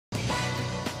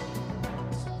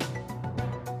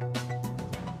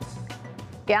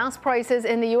Gas prices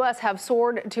in the U.S. have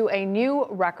soared to a new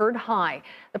record high.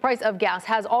 The price of gas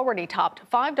has already topped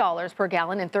 $5 per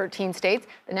gallon in 13 states.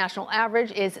 The national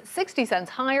average is 60 cents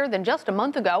higher than just a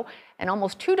month ago and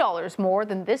almost $2 more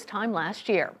than this time last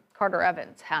year. Carter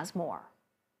Evans has more.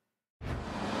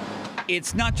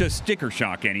 It's not just sticker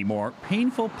shock anymore.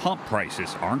 Painful pump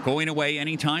prices aren't going away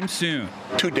anytime soon.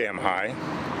 Too damn high.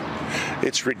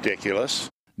 It's ridiculous.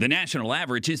 The national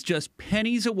average is just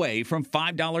pennies away from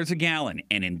 $5 a gallon,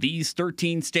 and in these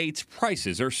 13 states,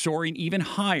 prices are soaring even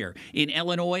higher. In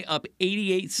Illinois, up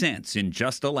 88 cents in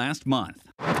just the last month.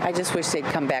 I just wish they'd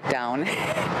come back down.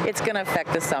 It's going to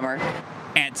affect the summer.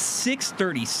 At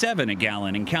 $6.37 a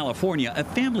gallon in California, a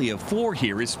family of four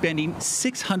here is spending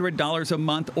 $600 a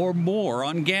month or more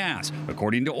on gas,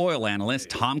 according to oil analyst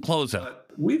Tom Closa.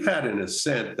 We've had an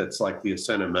ascent that's like the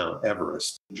ascent of Mount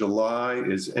Everest. July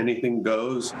is anything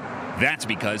goes. That's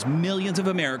because millions of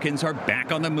Americans are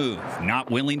back on the move, not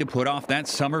willing to put off that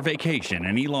summer vacation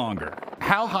any longer.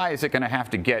 How high is it going to have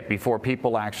to get before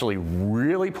people actually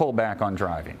really pull back on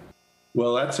driving?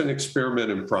 Well, that's an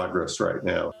experiment in progress right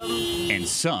now. And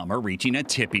some are reaching a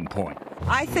tipping point.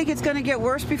 I think it's going to get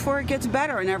worse before it gets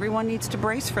better, and everyone needs to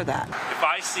brace for that. If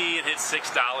I see it hit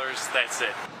 $6, that's it.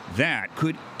 That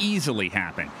could easily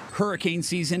happen. Hurricane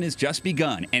season has just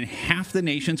begun, and half the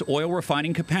nation's oil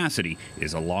refining capacity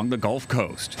is along the Gulf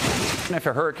Coast. And if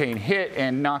a hurricane hit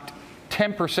and knocked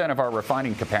 10% of our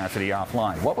refining capacity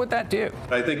offline, what would that do?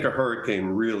 I think a hurricane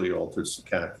really alters the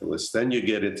calculus. Then you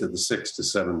get into the $6 to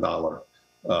 $7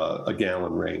 a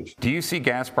gallon range. Do you see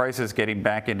gas prices getting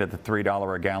back into the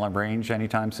 $3 a gallon range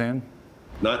anytime soon?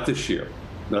 Not this year.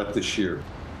 Not this year.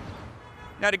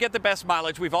 Now, to get the best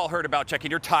mileage, we've all heard about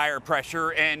checking your tire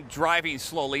pressure and driving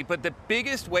slowly, but the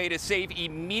biggest way to save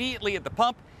immediately at the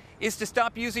pump is to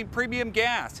stop using premium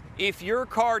gas. If your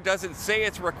car doesn't say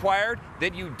it's required,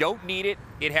 then you don't need it.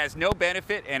 It has no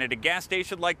benefit, and at a gas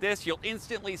station like this, you'll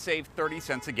instantly save 30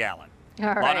 cents a gallon.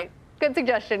 All right. Lana? Good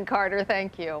suggestion, Carter.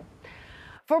 Thank you.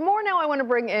 For more now, I want to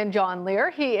bring in John Leer.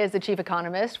 He is the chief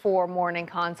economist for Morning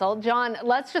Consult. John,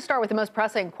 let's just start with the most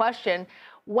pressing question.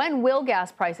 When will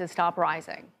gas prices stop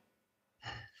rising?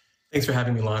 Thanks for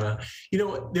having me, Lana. You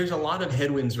know, there's a lot of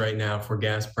headwinds right now for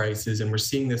gas prices, and we're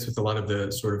seeing this with a lot of the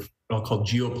sort of what I'll call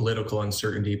geopolitical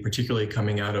uncertainty, particularly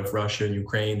coming out of Russia and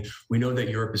Ukraine. We know that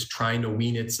Europe is trying to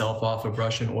wean itself off of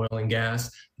Russian oil and gas.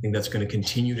 I think that's going to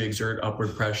continue to exert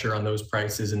upward pressure on those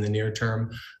prices in the near term.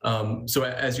 So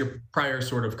as your prior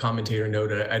sort of commentator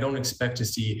noted, I don't expect to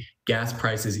see gas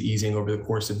prices easing over the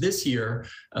course of this year.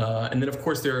 And then, of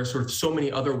course, there are sort of so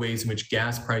many other ways in which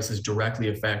gas prices directly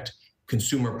affect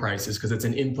consumer prices, because it's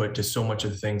an input to so much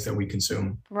of the things that we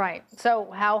consume. Right. So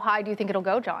how high do you think it'll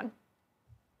go, John?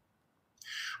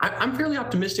 I'm fairly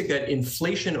optimistic that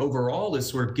inflation overall is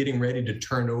sort of getting ready to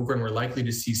turn over, and we're likely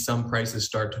to see some prices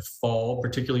start to fall,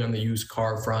 particularly on the used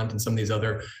car front and some of these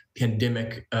other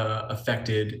pandemic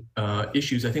affected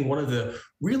issues. I think one of the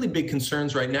really big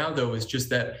concerns right now, though, is just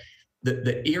that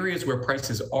the areas where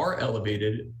prices are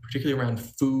elevated, particularly around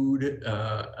food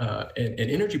and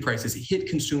energy prices, hit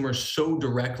consumers so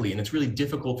directly, and it's really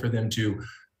difficult for them to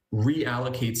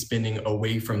reallocate spending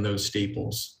away from those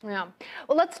staples. Yeah.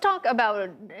 Well, let's talk about,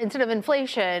 instead of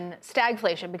inflation,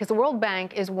 stagflation, because the World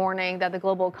Bank is warning that the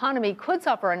global economy could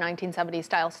suffer a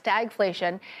 1970s-style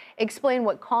stagflation. Explain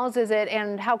what causes it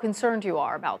and how concerned you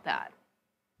are about that.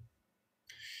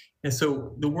 And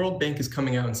so the World Bank is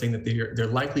coming out and saying that they're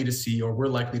likely to see, or we're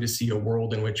likely to see, a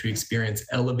world in which we experience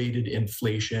elevated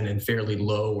inflation and fairly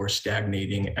low or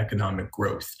stagnating economic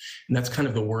growth. And that's kind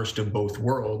of the worst of both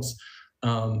worlds.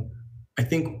 I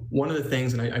think one of the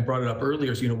things, and I brought it up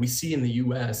earlier, is, we see in the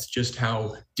U.S. just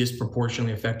how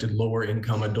disproportionately affected lower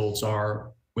income adults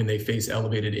are when they face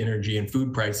elevated energy and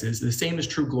food prices. The same is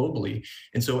true globally.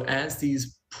 And so as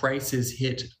these prices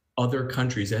hit other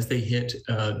countries, as they hit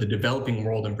the developing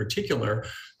world in particular,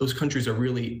 those countries are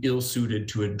really ill-suited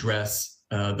to address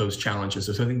those challenges.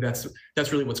 So I think that's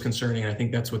really what's concerning. And I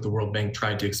think that's what the World Bank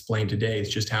tried to explain today, is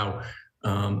just how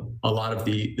a lot of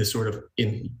the sort of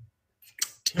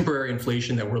temporary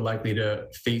inflation that we're likely to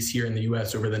face here in the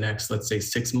U.S. over the next, let's say,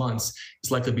 6 months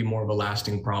is likely to be more of a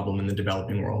lasting problem in the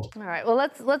developing world. All right. Well,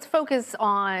 let's focus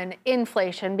on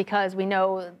inflation, because we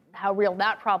know how real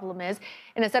that problem is.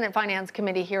 In a Senate Finance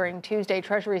Committee hearing Tuesday,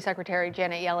 Treasury Secretary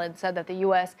Janet Yellen said that the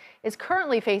U.S. is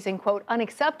currently facing, quote,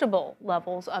 unacceptable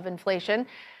levels of inflation.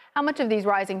 How much of these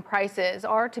rising prices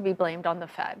are to be blamed on the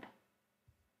Fed?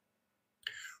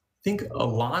 I think a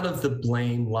lot of the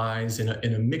blame lies in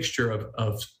a mixture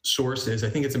of sources. I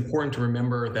think it's important to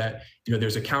remember that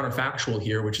there's a counterfactual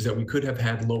here, which is that we could have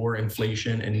had lower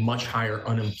inflation and much higher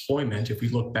unemployment if we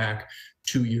look back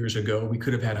 2 years ago. We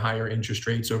could have had higher interest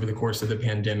rates over the course of the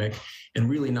pandemic and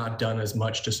really not done as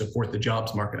much to support the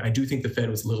jobs market. I do think the Fed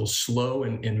was a little slow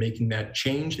in making that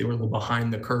change. They were a little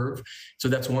behind the curve. So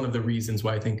that's one of the reasons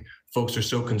why I think folks are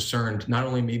so concerned. Not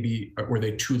only maybe were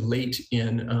they too late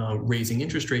in raising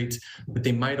interest rates, but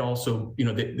they might also,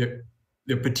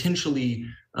 they're potentially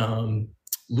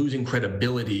losing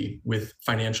credibility with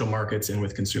financial markets and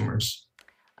with consumers.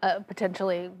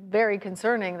 Potentially very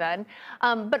concerning then.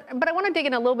 But I want to dig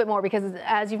in a little bit more because,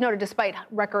 as you've noted, despite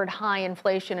record high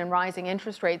inflation and rising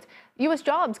interest rates, U.S.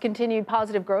 jobs continued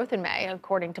positive growth in May,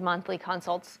 according to Monthly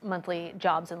Consult's monthly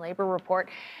jobs and labor report.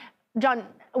 John,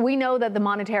 we know that the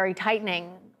monetary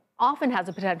tightening often has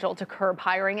a potential to curb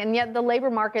hiring, and yet the labor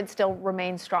market still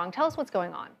remains strong. Tell us what's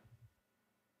going on.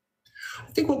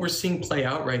 I think what we're seeing play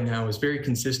out right now is very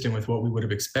consistent with what we would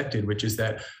have expected, which is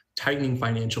that tightening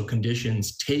financial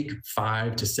conditions take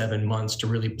 5 to 7 months to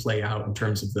really play out in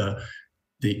terms of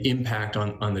the impact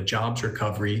on the jobs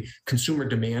recovery. Consumer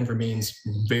demand remains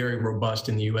very robust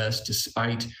in the U.S.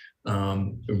 despite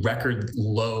record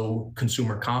low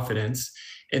consumer confidence.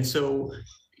 And so,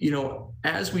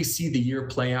 as we see the year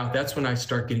play out, that's when I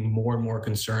start getting more and more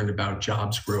concerned about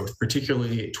jobs growth,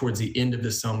 particularly towards the end of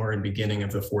the summer and beginning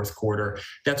of the fourth quarter.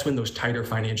 That's when those tighter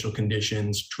financial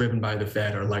conditions driven by the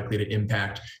Fed are likely to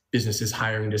impact businesses'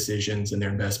 hiring decisions and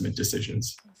their investment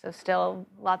decisions. So still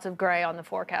lots of gray on the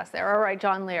forecast there. All right,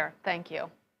 John Leer, thank you.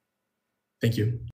 Thank you.